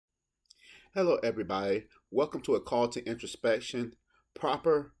Hello, everybody. Welcome to a call to introspection,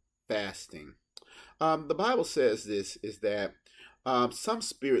 proper fasting. The Bible says this is that some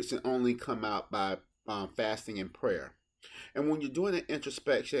spirits can only come out by fasting and prayer. And when you're doing an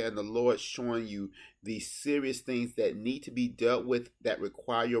introspection and the Lord's showing you these serious things that need to be dealt with that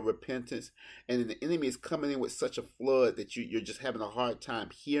require your repentance, and then the enemy is coming in with such a flood that you're just having a hard time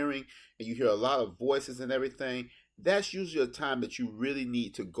hearing, and you hear a lot of voices and everything, that's usually a time that you really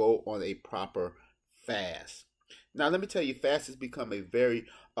need to go on a proper fast. Now, let me tell you, fast has become a very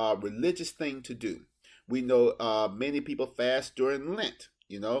religious thing to do. We know many people fast during Lent.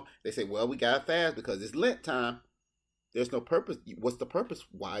 They say, well, we got to fast because it's Lent time. There's no purpose. What's the purpose?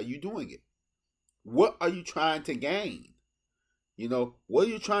 Why are you doing it? What are you trying to gain? What are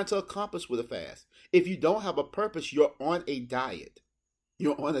you trying to accomplish with a fast? If you don't have a purpose, you're on a diet.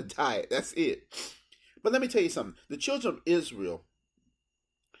 You're on a diet. That's it. But let me tell you something. The children of Israel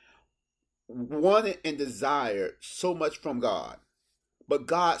wanted and desired so much from God. But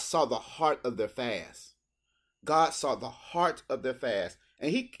God saw the heart of their fast. God saw the heart of their fast.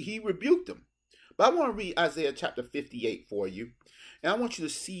 And he rebuked them. But I want to read Isaiah chapter 58 for you. And I want you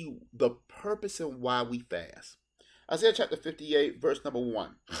to see the purpose and why we fast. Isaiah chapter 58, verse number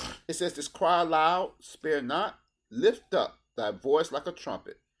 1. It says, "This cry aloud, spare not, lift up thy voice like a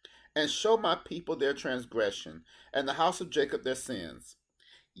trumpet, and show my people their transgression, and the house of Jacob their sins.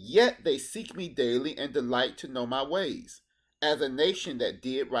 Yet they seek me daily and delight to know my ways, as a nation that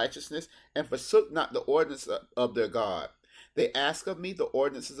did righteousness and forsook not the ordinance of their God. They ask of me the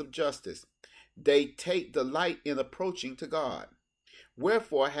ordinances of justice. They take delight in approaching to God.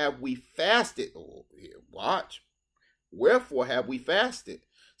 Wherefore have we fasted?" Oh, watch. "Wherefore have we fasted,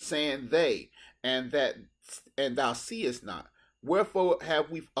 saying they, and thou seest not? Wherefore have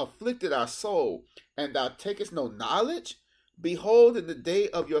we afflicted our soul, and thou takest no knowledge? Behold, in the day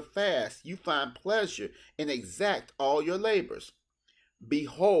of your fast you find pleasure, and exact all your labors.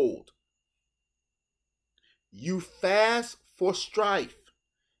 Behold, you fast for strife,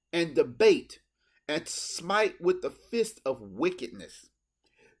 and debate, and smite with the fist of wickedness.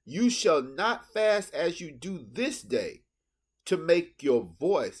 You shall not fast as you do this day, to make your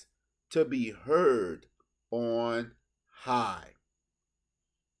voice to be heard on high."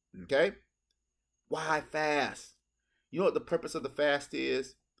 Okay? Why fast? You know what the purpose of the fast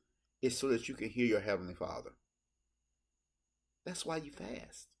is? It's so that you can hear your Heavenly Father. That's why you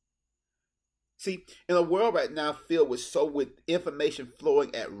fast. See, in a world right now filled with information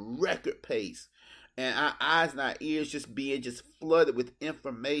flowing at record pace, and our eyes and our ears being flooded with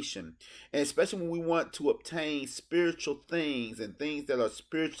information, and especially when we want to obtain spiritual things and things that are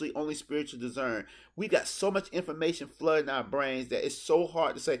only spiritually discerned, we got so much information flooding our brains that it's so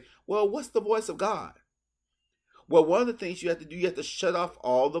hard to say, well, what's the voice of God? Well, one of the things you have to do, you have to shut off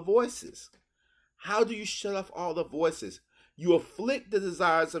all the voices. How do you shut off all the voices? You afflict the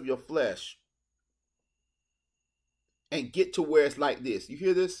desires of your flesh and get to where it's like this. You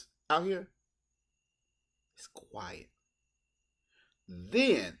hear this out here? It's quiet.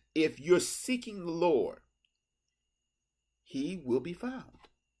 Then, if you're seeking the Lord, He will be found.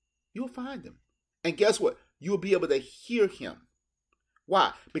 You'll find Him. And guess what? You'll be able to hear Him.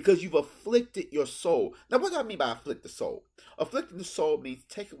 Why? Because you've afflicted your soul. Now, what do I mean by afflict the soul? Afflicting the soul means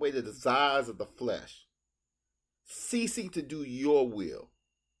take away the desires of the flesh, ceasing to do your will.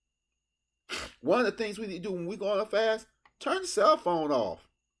 One of the things we need to do when we go on a fast, turn the cell phone off.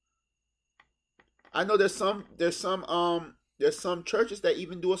 I know there's some churches that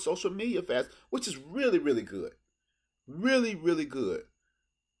even do a social media fast, which is really, really good. Really, really good.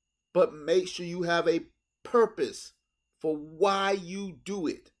 But make sure you have a purpose for why you do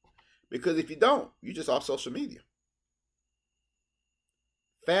it. Because if you don't, you're just off social media.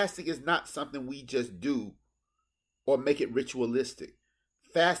 Fasting is not something we just do or make it ritualistic.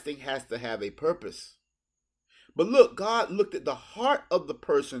 Fasting has to have a purpose. But look, God looked at the heart of the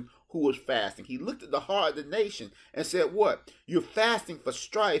person who was fasting. He looked at the heart of the nation and said, what? You're fasting for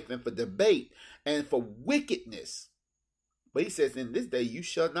strife and for debate and for wickedness. But He says, in this day you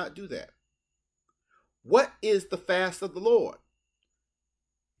shall not do that. What is the fast of the Lord?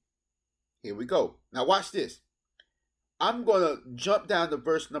 Here we go. Now watch this. I'm going to jump down to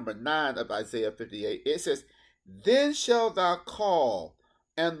verse number 9 of Isaiah 58. It says, "Then shalt thou call,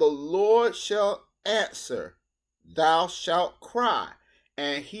 and the Lord shall answer. Thou shalt cry,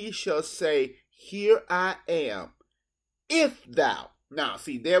 and He shall say, Here I am. If thou..." Now,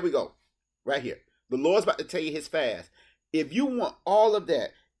 see, there we go. Right here. The Lord's about to tell you His fast. If you want all of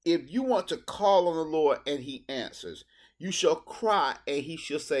that, if you want to call on the Lord and He answers, you shall cry and He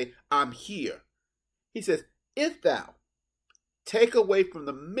shall say, I'm here. He says, if thou take away from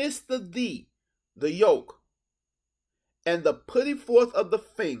the midst of thee the yoke, and the putting forth of the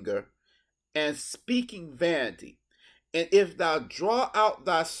finger, and speaking vanity. And if thou draw out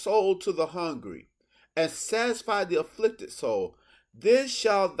thy soul to the hungry, and satisfy the afflicted soul, then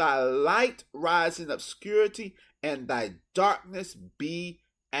shall thy light rise in obscurity, and thy darkness be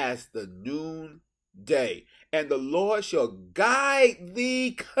as the noonday. And the Lord shall guide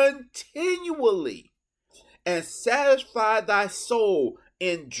thee continually, and satisfy thy soul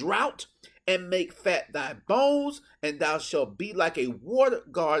in drought, and make fat thy bones, and thou shalt be like a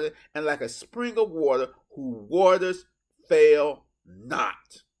watered garden, and like a spring of water, whose waters fail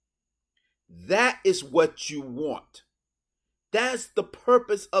not. That is what you want. That's the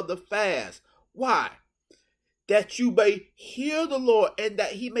purpose of the fast. Why? That you may hear the Lord, and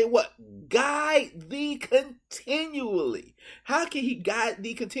that he may what? Guide thee continually. How can he guide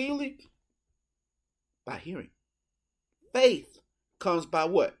thee continually? By hearing. Faith comes by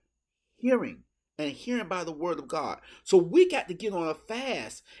what? Hearing. And hearing by the word of God. So we got to get on a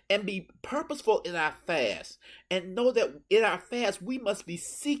fast and be purposeful in our fast, and know that in our fast we must be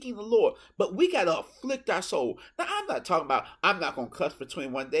seeking the Lord. But we got to afflict our soul. Now, I'm not talking about I'm not going to cuss for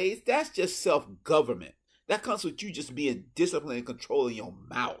 21 days. That's just self-government. That comes with you just being disciplined and controlling your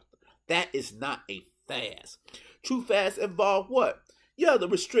mouth. That is not a fast. True fast involve what? Yeah, the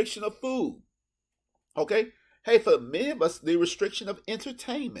restriction of food. Okay? Hey, for many of us, the restriction of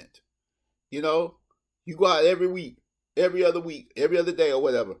entertainment. You know, you go out every week, every other week, every other day or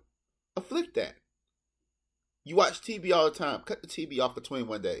whatever. Afflict that. You watch TV all the time. Cut the TV off for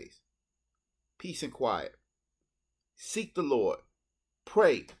 21 days. Peace and quiet. Seek the Lord.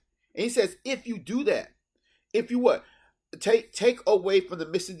 Pray. And he says, if you do that, if you what? Take away from the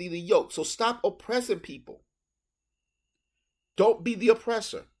midst of thee the yoke. So stop oppressing people. Don't be the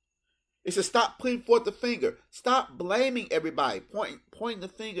oppressor. It says stop putting forth the finger. Stop blaming everybody, pointing the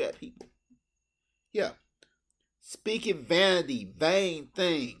finger at people. Yeah. Speaking vanity, vain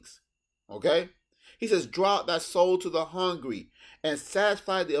things. Okay? He says, draw out thy soul to the hungry, and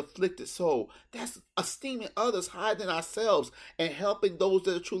satisfy the afflicted soul. That's esteeming others higher than ourselves, and helping those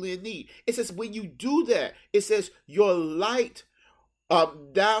that are truly in need. It says, when you do that, it says, your light,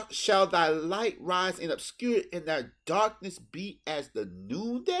 thou shall thy light rise in obscurity, and thy darkness be as the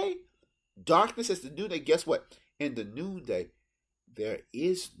noonday. Darkness as the noonday. Guess what? In the noonday, there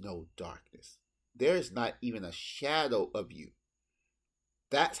is no darkness. There is not even a shadow of you.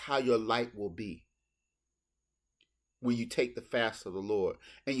 That's how your light will be when you take the fast of the Lord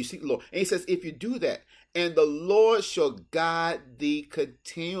and you seek the Lord. And he says, if you do that, and the Lord shall guide thee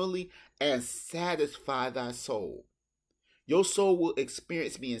continually and satisfy thy soul. Your soul will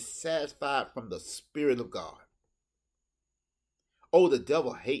experience being satisfied from the Spirit of God. Oh, the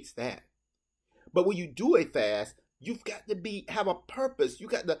devil hates that. But when you do a fast, you've got to have a purpose. You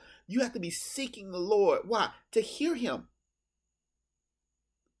have to be seeking the Lord. Why? To hear him.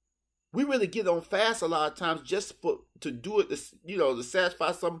 We really get on fast a lot of times just to do it, to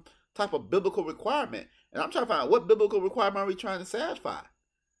satisfy some type of biblical requirement. And I'm trying to find out, what biblical requirement are we trying to satisfy?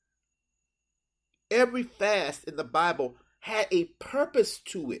 Every fast in the Bible had a purpose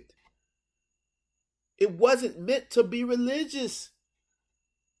to it. It wasn't meant to be religious.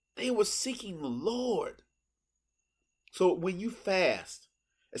 They were seeking the Lord. So when you fast,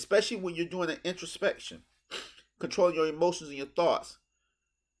 especially when you're doing an introspection, controlling your emotions and your thoughts,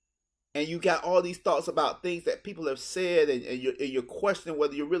 and you got all these thoughts about things that people have said, and you're questioning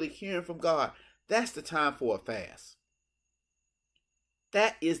whether you're really hearing from God, that's the time for a fast.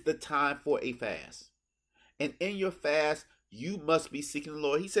 That is the time for a fast. And in your fast, you must be seeking the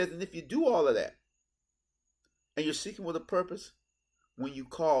Lord. He says, and if you do all of that, and you're seeking with a purpose, when you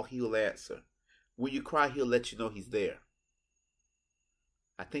call, he'll answer. When you cry, he'll let you know he's there.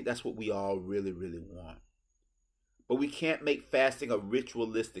 I think that's what we all really, really want. But we can't make fasting a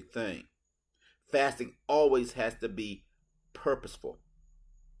ritualistic thing. Fasting always has to be purposeful.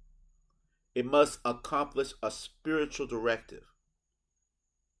 It must accomplish a spiritual directive.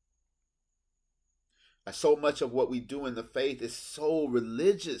 So much of what we do in the faith is so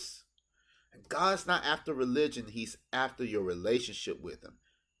religious. And God's not after religion. He's after your relationship with him.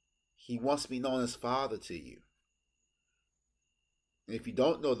 He wants to be known as Father to you. And if you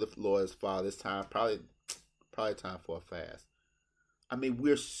don't know the Lord as Father, it's time, probably time for a fast. I mean,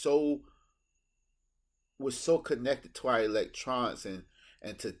 we're so connected to our electronics and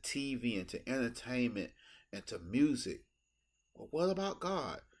to TV and to entertainment and to music. Well, what about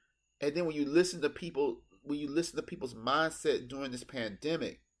God? And then when you listen to people's mindset during this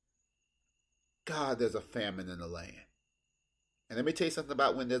pandemic, God, there's a famine in the land. And let me tell you something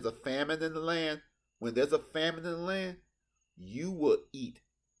about when there's a famine in the land. When there's a famine in the land, you will eat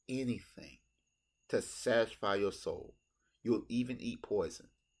anything to satisfy your soul. You'll even eat poison.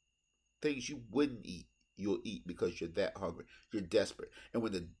 Things you wouldn't eat, you'll eat because you're that hungry. You're desperate. And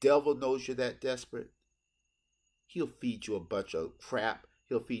when the devil knows you're that desperate, he'll feed you a bunch of crap.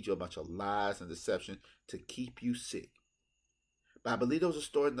 He'll feed you a bunch of lies and deception to keep you sick. But I believe there was a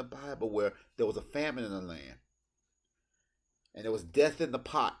story in the Bible where there was a famine in the land. And there was death in the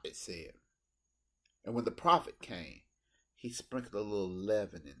pot, it said. And when the prophet came, he sprinkled a little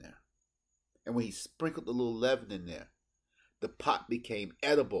leaven in there. And when he sprinkled the little leaven in there, the pot became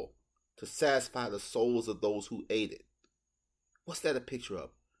edible to satisfy the souls of those who ate it. What's that a picture of?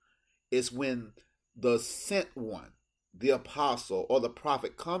 It's when the sent one, the apostle or the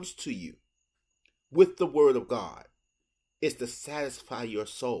prophet, comes to you with the word of God. It's to satisfy your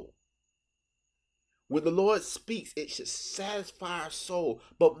soul. When the Lord speaks, it should satisfy our soul.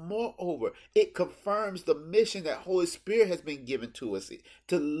 But moreover, it confirms the mission that Holy Spirit has been given to us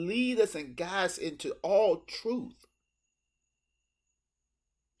to lead us and guide us into all truth.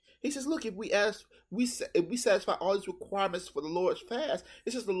 He says, look, if we satisfy all these requirements for the Lord's fast,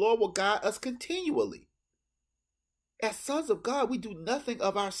 it says the Lord will guide us continually. As sons of God, we do nothing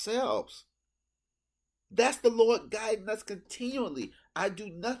of ourselves. That's the Lord guiding us continually. I do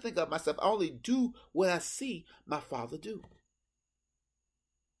nothing of myself. I only do what I see my Father do.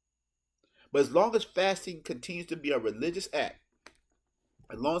 But as long as fasting continues to be a religious act,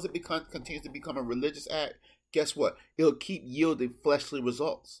 as long as it continues to become a religious act, guess what? It'll keep yielding fleshly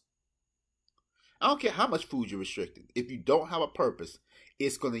results. I don't care how much food you're restricting. If you don't have a purpose,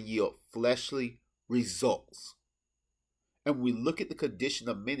 it's going to yield fleshly results. And when we look at the condition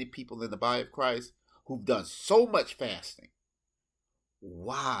of many people in the body of Christ who've done so much fasting,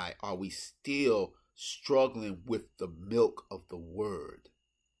 why are we still struggling with the milk of the word?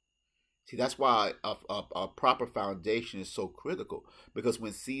 See, that's why a proper foundation is so critical. Because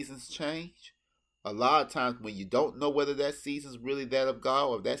when seasons change, a lot of times when you don't know whether that season's really that of God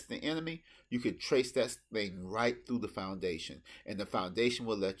or if that's the enemy, you can trace that thing right through the foundation. And the foundation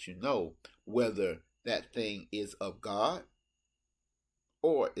will let you know whether that thing is of God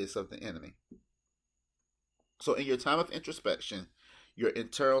or is of the enemy. So in your time of introspection, your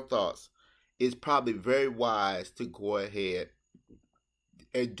internal thoughts, it's probably very wise to go ahead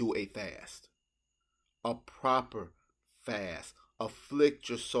and do a fast. A proper fast. Afflict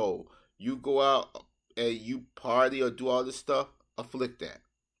your soul. You go out and you party or do all this stuff, afflict that.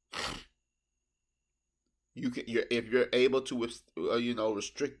 If you're able to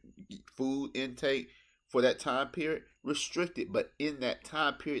restrict food intake for that time period, restrict it. But in that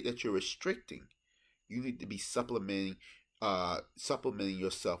time period that you're restricting, you need to be supplementing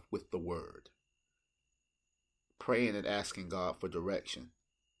yourself with the word. Praying and asking God for direction.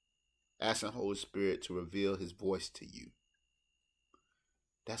 Asking the Holy Spirit to reveal his voice to you.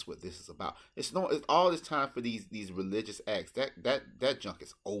 That's what this is about. It's all this time for these religious acts. That junk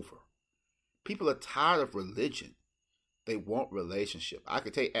is over. People are tired of religion. They want relationship. I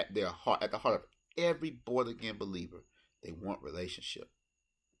can tell you at the heart of every born again believer, they want relationship.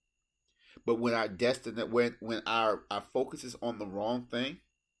 But when when our focus is on the wrong thing,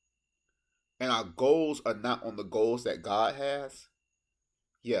 and our goals are not on the goals that God has,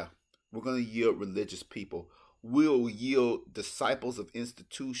 yeah, we're going to yield religious people. We'll yield disciples of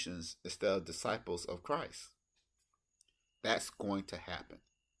institutions instead of disciples of Christ. That's going to happen.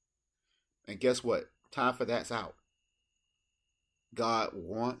 And guess what? Time for that's out. God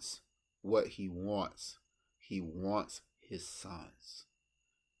wants what he wants. He wants his sons.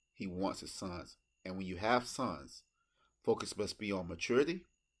 He wants his sons. And when you have sons, focus must be on maturity.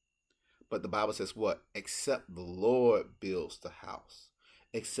 But the Bible says what? Except the Lord builds the house.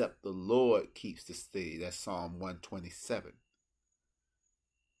 Except the Lord keeps the city. That's Psalm 127.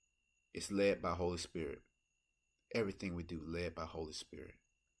 It's led by Holy Spirit. Everything we do led by Holy Spirit.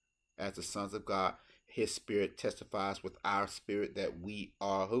 As the sons of God, his spirit testifies with our spirit that we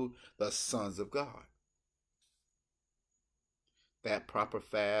are who? The sons of God. That proper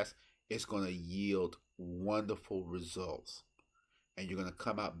fast is going to yield wonderful results. And you're going to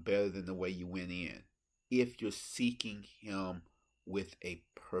come out better than the way you went in. If you're seeking him with a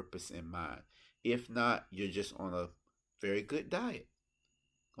purpose in mind. If not, you're just on a very good diet.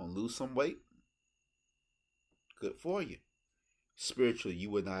 Gonna lose some weight. Good for you. Spiritually, you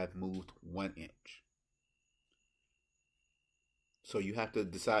would not have moved 1 inch. So you have to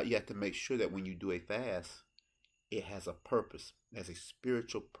decide, you have to make sure that when you do a fast, it has a purpose. It has a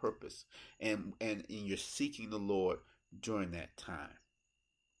spiritual purpose. And you're seeking the Lord during that time.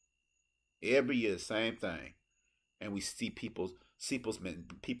 Every year, the same thing. And we see people's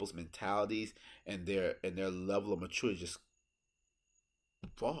mentalities and their level of maturity just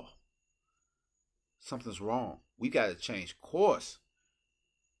fall. Something's wrong. We got to change course.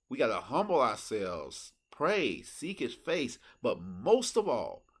 We got to humble ourselves, pray, seek his face, but most of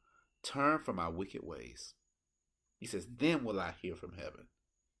all, turn from our wicked ways. He says, then will I hear from heaven.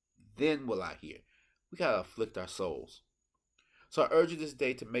 Then will I hear. We got to afflict our souls. So I urge you this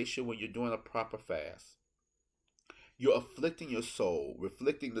day to make sure when you're doing a proper fast, you're afflicting your soul,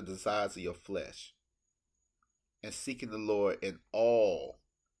 reflecting the desires of your flesh, and seeking the Lord in all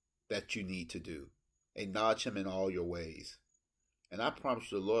that you need to do. Acknowledge him in all your ways. And I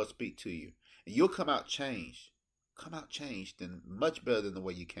promise you, the Lord will speak to you. And you'll come out changed. Come out changed and much better than the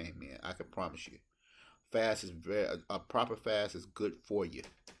way you came in. I can promise you. A proper fast is good for you.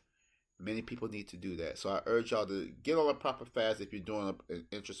 Many people need to do that. So I urge y'all to get on a proper fast if you're doing an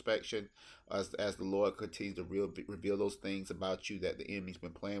introspection as the Lord continues to reveal those things about you that the enemy's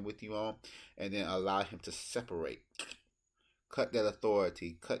been playing with you on. And then allow him to separate. Cut that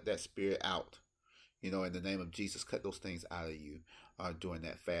authority. Cut that spirit out. In the name of Jesus, cut those things out of you during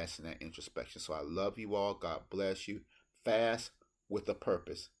that fast and that introspection. So I love you all. God bless you. Fast with a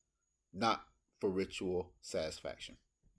purpose, not for ritual satisfaction.